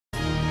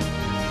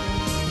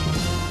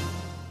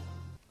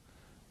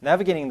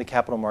Navigating the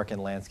capital market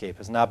landscape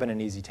has not been an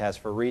easy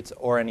task for REITs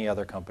or any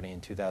other company in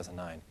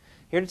 2009.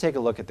 Here to take a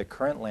look at the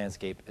current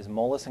landscape is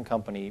Moelis &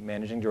 Company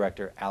Managing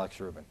Director Alex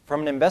Rubin. From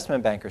an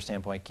investment banker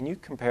standpoint, can you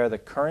compare the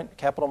current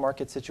capital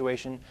market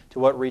situation to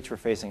what REITs were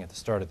facing at the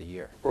start of the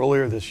year?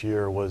 Earlier this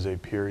year was a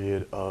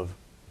period of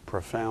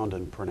profound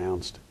and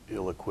pronounced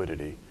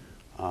illiquidity.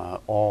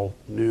 All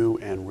new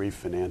and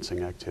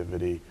refinancing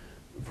activity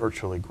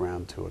virtually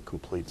ground to a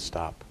complete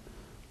stop.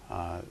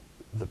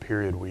 The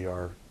period we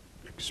are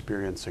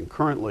experiencing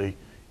currently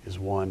is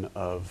one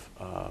of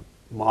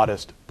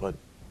modest but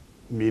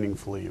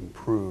meaningfully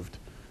improved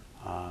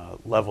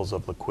levels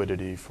of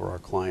liquidity for our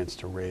clients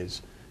to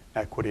raise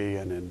equity,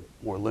 and in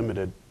more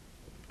limited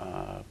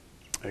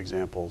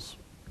examples,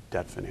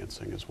 debt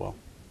financing as well.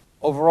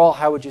 Overall,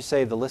 how would you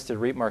say the listed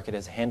REIT market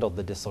has handled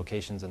the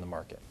dislocations in the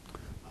market?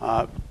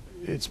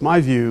 It's my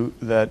view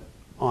that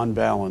on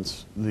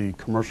balance, the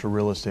commercial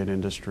real estate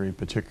industry,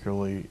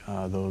 particularly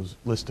those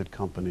listed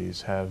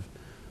companies, have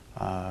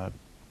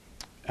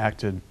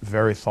acted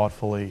very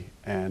thoughtfully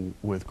and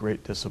with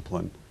great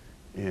discipline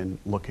in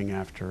looking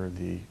after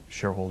the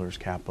shareholders'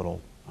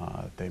 capital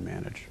they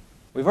manage.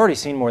 We've already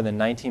seen more than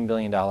 $19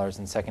 billion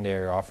in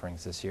secondary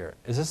offerings this year.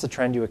 Is this a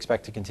trend you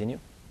expect to continue?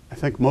 I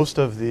think most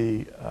of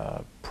the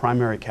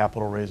primary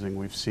capital raising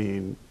we've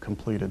seen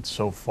completed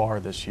so far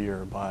this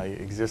year by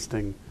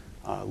existing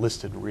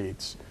listed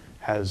REITs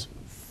has,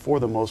 for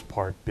the most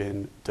part,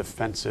 been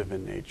defensive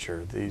in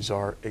nature. These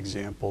are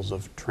examples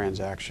of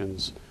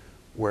transactions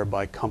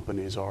whereby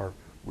companies are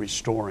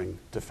restoring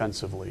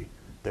defensively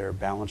their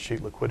balance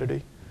sheet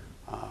liquidity.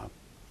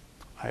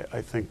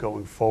 I think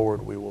going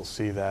forward we will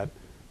see that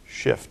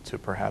shift to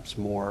perhaps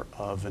more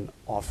of an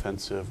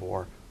offensive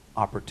or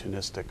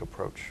opportunistic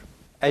approach.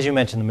 As you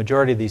mentioned, the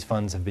majority of these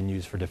funds have been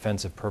used for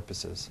defensive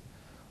purposes.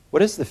 What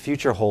does the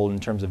future hold in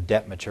terms of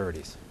debt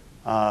maturities?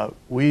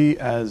 We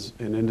as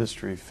an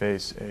industry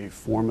face a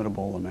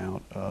formidable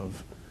amount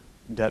of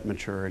debt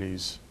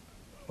maturities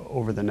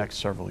over the next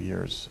several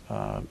years,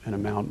 an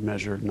amount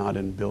measured not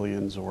in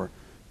billions or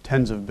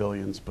tens of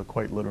billions, but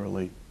quite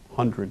literally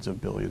hundreds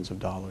of billions of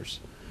dollars.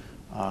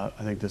 I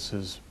think this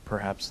is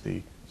perhaps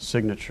the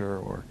signature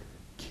or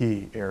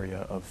key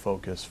area of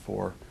focus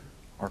for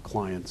our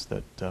clients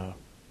that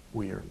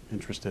we are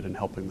interested in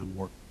helping them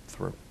work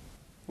through.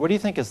 What do you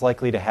think is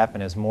likely to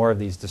happen as more of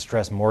these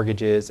distressed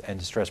mortgages and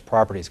distressed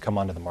properties come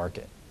onto the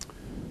market?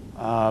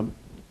 I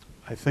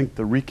think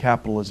the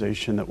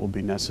recapitalization that will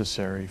be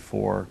necessary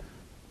for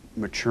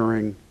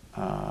maturing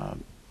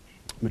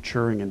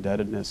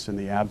indebtedness in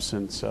the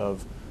absence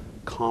of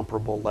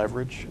comparable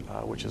leverage,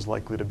 which is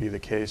likely to be the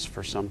case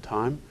for some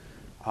time,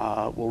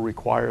 will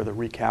require the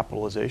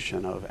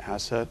recapitalization of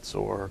assets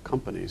or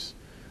companies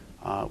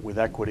with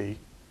equity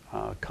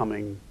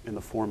coming in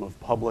the form of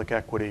public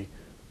equity,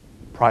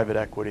 private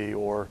equity,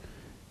 or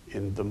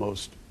in the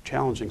most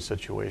challenging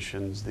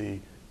situations, the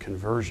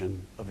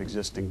conversion of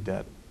existing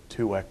debt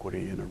to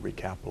equity in a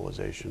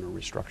recapitalization or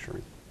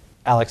restructuring.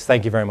 Alex,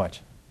 thank you very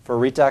much. For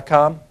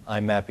REIT.com,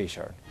 I'm Matt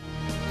Bichard.